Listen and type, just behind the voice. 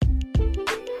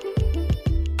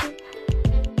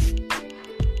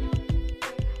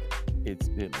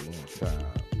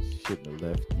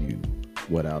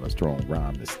without a strong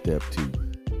rhyme to step to.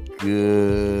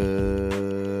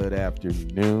 Good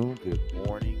afternoon, good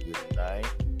morning, good night.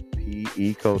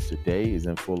 PE Coach Today is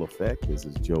in full effect. This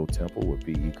is Joe Temple with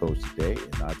PE Coach Today,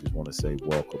 and I just want to say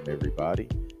welcome everybody,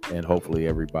 and hopefully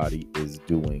everybody is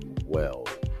doing well.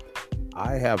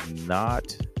 I have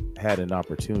not had an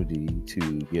opportunity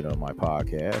to get on my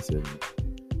podcast, and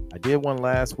I did one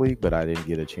last week, but I didn't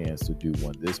get a chance to do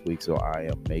one this week, so I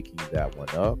am making that one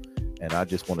up. And I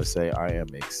just want to say I am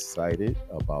excited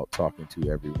about talking to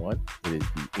everyone. It is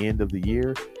the end of the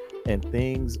year, and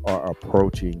things are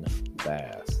approaching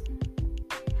fast.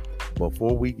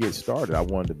 Before we get started, I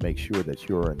wanted to make sure that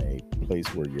you're in a place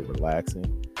where you're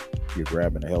relaxing, you're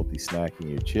grabbing a healthy snack,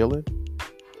 and you're chilling.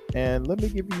 And let me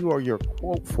give you your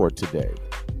quote for today.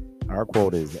 Our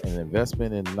quote is, "An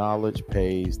investment in knowledge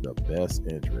pays the best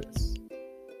interest."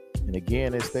 And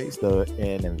again, it states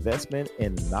an investment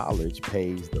in knowledge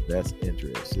pays the best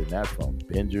interest. And that's from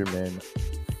Benjamin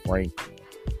Franklin.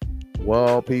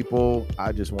 Well, people,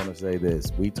 I just want to say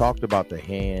this. We talked about the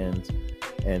H.A.N.D.S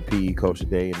and PE Coach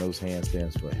Today, and those H.A.N.D.S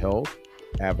stands for Health,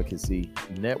 Advocacy,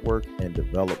 Network, and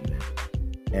Development.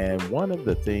 And one of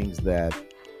the things that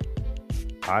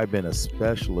I've been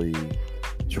especially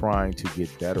trying to get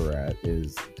better at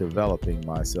is developing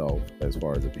myself as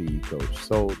far as a PE coach.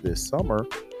 So this summer,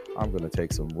 I'm going to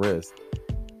take some risks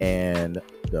and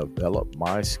develop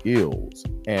my skills.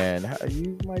 And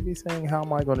you might be saying, how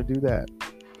am I going to do that?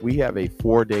 We have a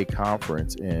 4-day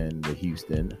conference in the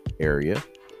Houston area,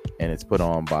 and it's put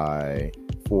on by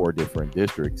 4 different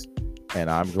districts. And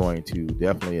I'm going to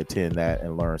definitely attend that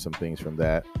and learn some things from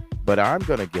that. But I'm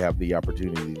going to have the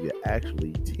opportunity to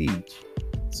actually teach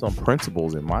some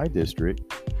principals in my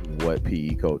district what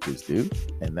PE coaches do.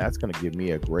 And that's going to give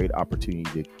me a great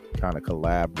opportunity to kind of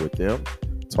collab with them,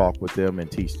 talk with them, and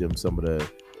teach them some of the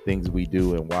things we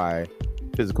do and why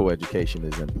physical education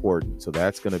is important. So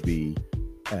that's going to be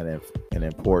an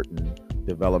important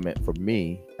development for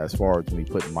me as far as me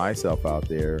putting myself out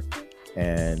there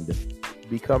and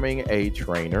becoming a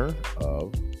trainer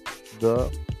of the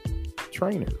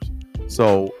trainers.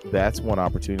 So that's one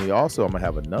opportunity. Also, I'm going to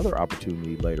have another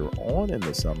opportunity later on in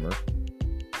the summer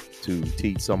to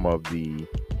teach some of the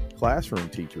classroom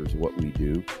teachers what we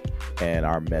do and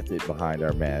our method behind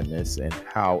our madness and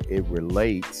how it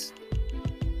relates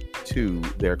to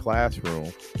their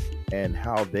classroom and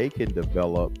how they can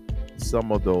develop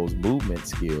some of those movement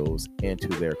skills into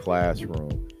their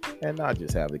classroom and not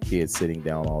just have the kids sitting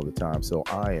down all the time. So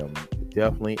I am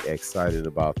definitely excited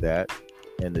about that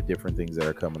and the different things that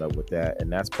are coming up with that.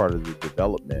 And that's part of the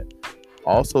development.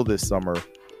 Also this summer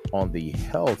on the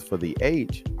health for the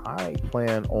H, I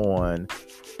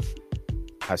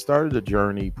started a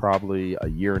journey probably a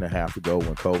year and a half ago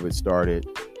when COVID started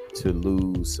to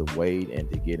lose some weight and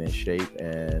to get in shape.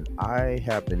 And I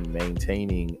have been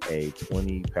maintaining a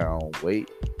 20-pound weight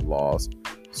loss.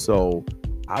 So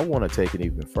I want to take it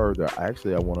even further.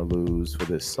 Actually, I want to lose for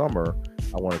this summer.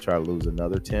 I want to try to lose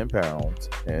another 10 pounds,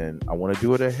 and I want to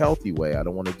do it a healthy way. I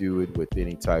don't want to do it with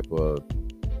any type of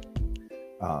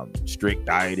strict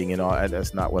dieting and all.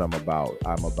 That's not what I'm about.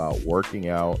 I'm about working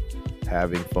out,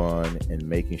 having fun, and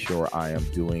making sure I am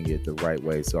doing it the right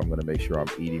way. So I'm going to make sure I'm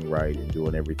eating right and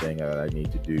doing everything that I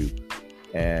need to do.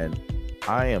 And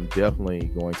I am definitely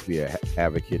going to be an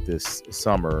advocate this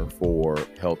summer for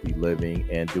healthy living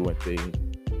and doing things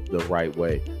the right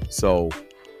way. So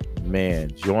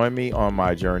man, join me on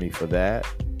my journey for that.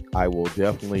 I will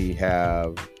definitely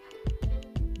have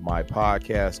my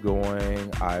podcast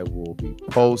going. I will be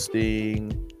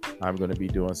posting. I'm going to be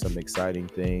doing some exciting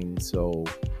things. So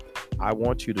I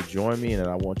want you to join me, and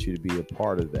I want you to be a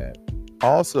part of that.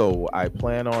 Also, I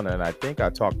plan on, and I think I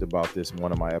talked about this in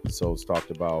one of my episodes, talked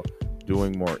about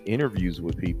doing more interviews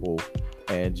with people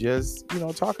and just,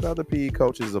 talking to other PE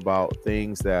coaches about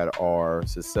things that are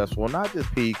successful, not just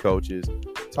PE coaches,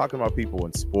 talking about people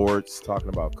in sports, talking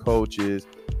about coaches,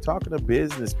 talking to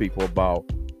business people about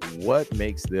what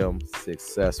makes them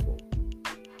successful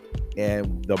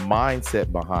and the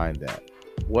mindset behind that.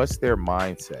 What's their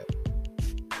mindset?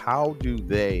 How do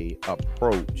they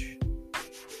approach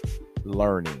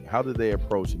learning? How do they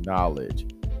approach knowledge?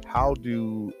 How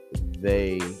do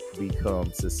they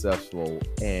become successful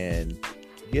and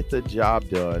get the job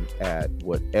done at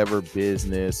whatever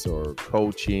business or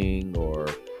coaching or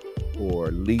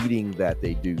leading that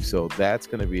they do? So that's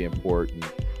going to be important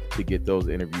to get those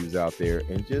interviews out there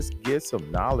and just get some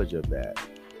knowledge of that.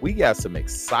 We got some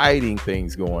exciting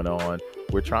things going on.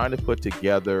 We're trying to put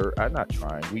together,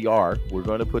 we're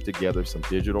going to put together some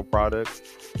digital products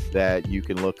that you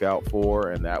can look out for,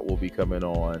 and that will be coming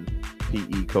on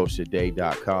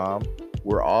pecoachtoday.com.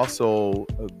 We're also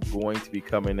going to be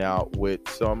coming out with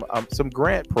some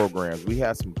grant programs. We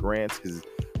have some grants because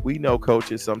we know,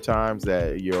 coaches, sometimes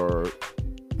that your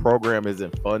program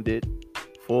isn't funded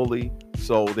fully.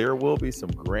 So there will be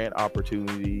some grant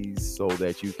opportunities so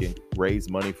that you can raise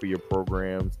money for your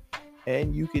programs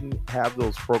and you can have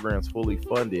those programs fully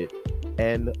funded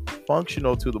and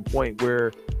functional to the point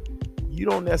where you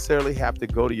don't necessarily have to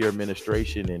go to your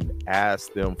administration and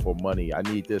ask them for money. I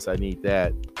need this, I need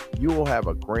that. You will have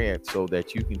a grant so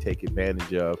that you can take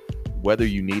advantage of, whether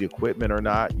you need equipment or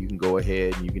not. You can go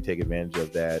ahead and you can take advantage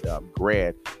of that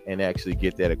grant and actually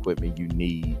get that equipment you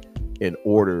need in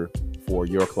order for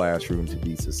your classroom to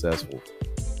be successful.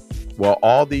 Well,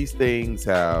 all these things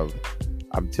have,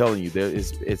 I'm telling you,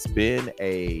 it's been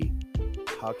a,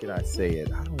 how can I say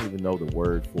it? I don't even know the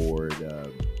word for it.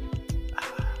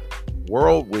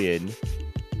 Whirlwind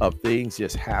of things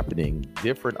just happening,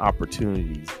 different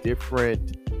opportunities,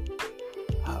 different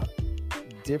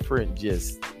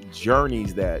just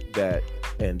journeys that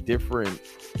and different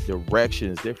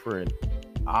directions, different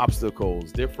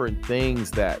obstacles, different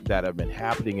things that have been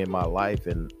happening in my life.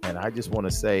 And I just want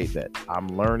to say that I'm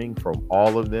learning from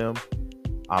all of them.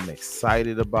 I'm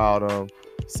excited about them.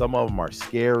 Some of them are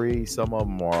scary. Some of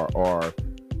them are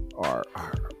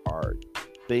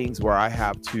things where I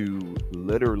have to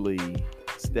literally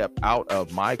step out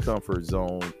of my comfort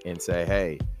zone and say,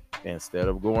 hey, instead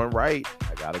of going right,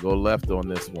 I got to go left on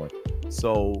this one.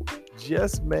 So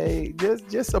just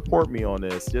support me on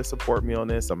this. Just support me on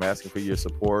this. I'm asking for your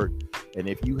support. And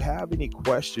if you have any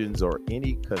questions or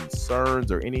any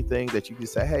concerns or anything that you can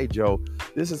say, hey, Joe,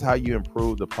 this is how you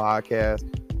improve the podcast.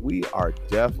 We are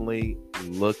definitely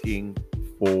looking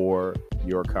for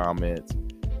your comments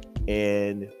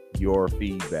and your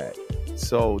feedback.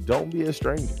 So don't be a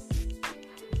stranger.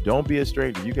 Don't be a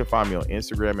stranger. You can find me on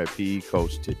Instagram at PE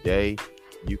Coach Today.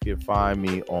 You can find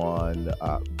me on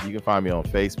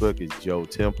Facebook. It's Joe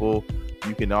Temple.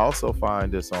 You can also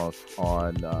find us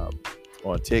on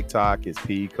TikTok. It's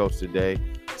PE Coach Today.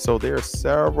 So there are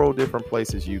several different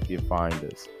places you can find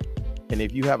us. And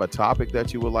if you have a topic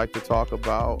that you would like to talk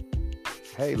about,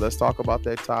 hey, let's talk about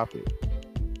that topic.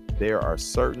 There are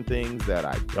certain things that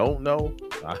I don't know.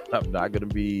 I'm not going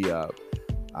to be,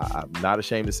 I'm not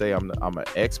ashamed to say I'm an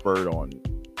expert on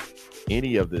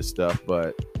any of this stuff,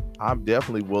 but I'm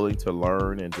definitely willing to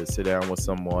learn and to sit down with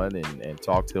someone and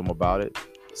talk to them about it.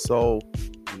 So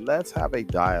let's have a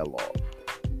dialogue.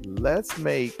 Let's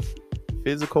make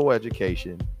physical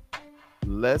education,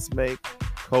 let's make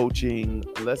coaching,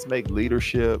 let's make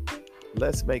leadership,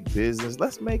 let's make business,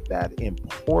 let's make that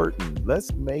important.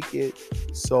 Let's make it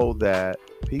so that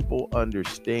people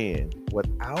understand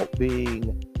without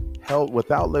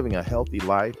living a healthy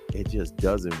life, it just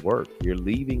doesn't work. You're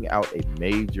leaving out a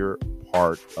major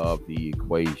part of the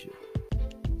equation.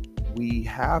 We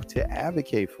have to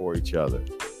advocate for each other.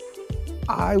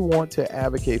 I want to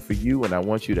advocate for you and I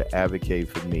want you to advocate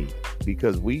for me,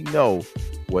 because we know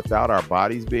without our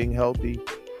bodies being healthy,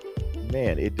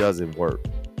 man, it doesn't work.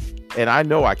 And I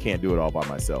know I can't do it all by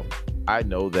myself. I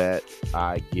know that.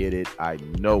 I get it. I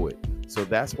know it. So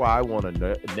that's why I want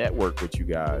to network with you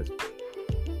guys.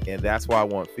 And that's why I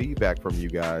want feedback from you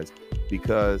guys,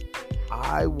 because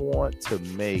I want to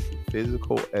make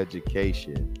physical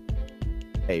education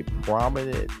a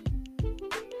prominent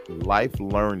life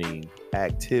learning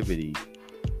activity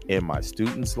in my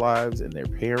students' lives, in their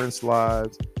parents'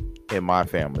 lives, in my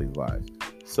family's lives.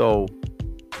 So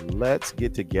let's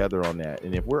get together on that.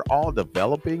 And if we're all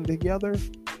developing together,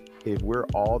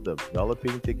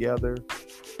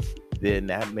 then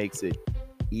that makes it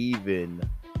even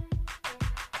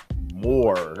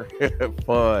more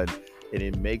fun, and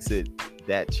it makes it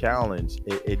that challenge.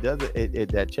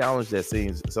 That challenge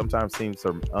that sometimes seems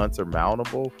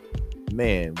unsurmountable.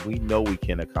 Man, we know we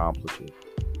can accomplish it.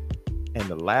 And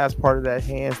the last part of that,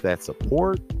 H.A.N.D.S, that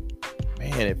support.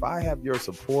 Man, if I have your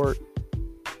support,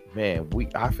 man,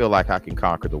 I feel like I can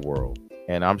conquer the world.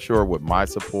 And I'm sure with my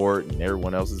support and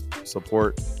everyone else's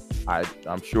support,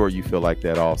 I'm sure you feel like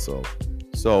that also.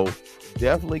 So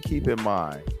definitely keep in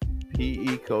mind,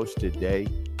 PE Coach Today,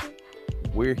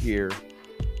 we're here.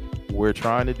 We're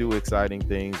trying to do exciting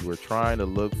things. We're trying to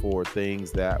look for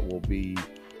things that will be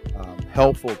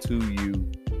helpful to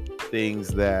you, things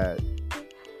that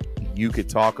you could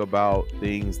talk about,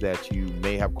 things that you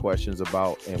may have questions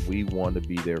about, and we want to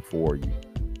be there for you.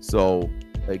 So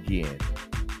again,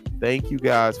 thank you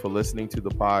guys for listening to the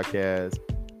podcast.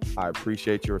 I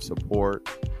appreciate your support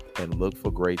and look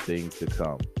for great things to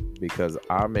come, because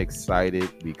I'm excited,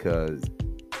 because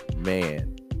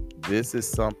man, this is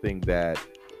something that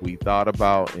We thought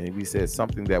about and we said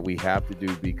something that we have to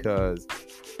do, because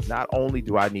not only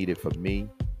do I need it for me,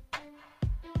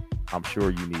 I'm sure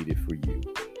you need it for you.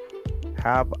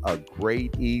 Have a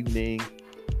great evening.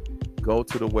 Go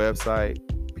to the website,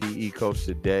 PE Coach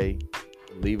Today.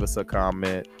 Leave us a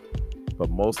comment. But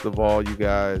most of all, you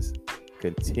guys,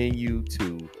 continue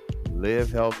to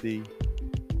live healthy,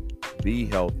 be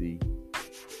healthy,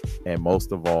 and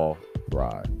most of all,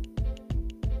 thrive.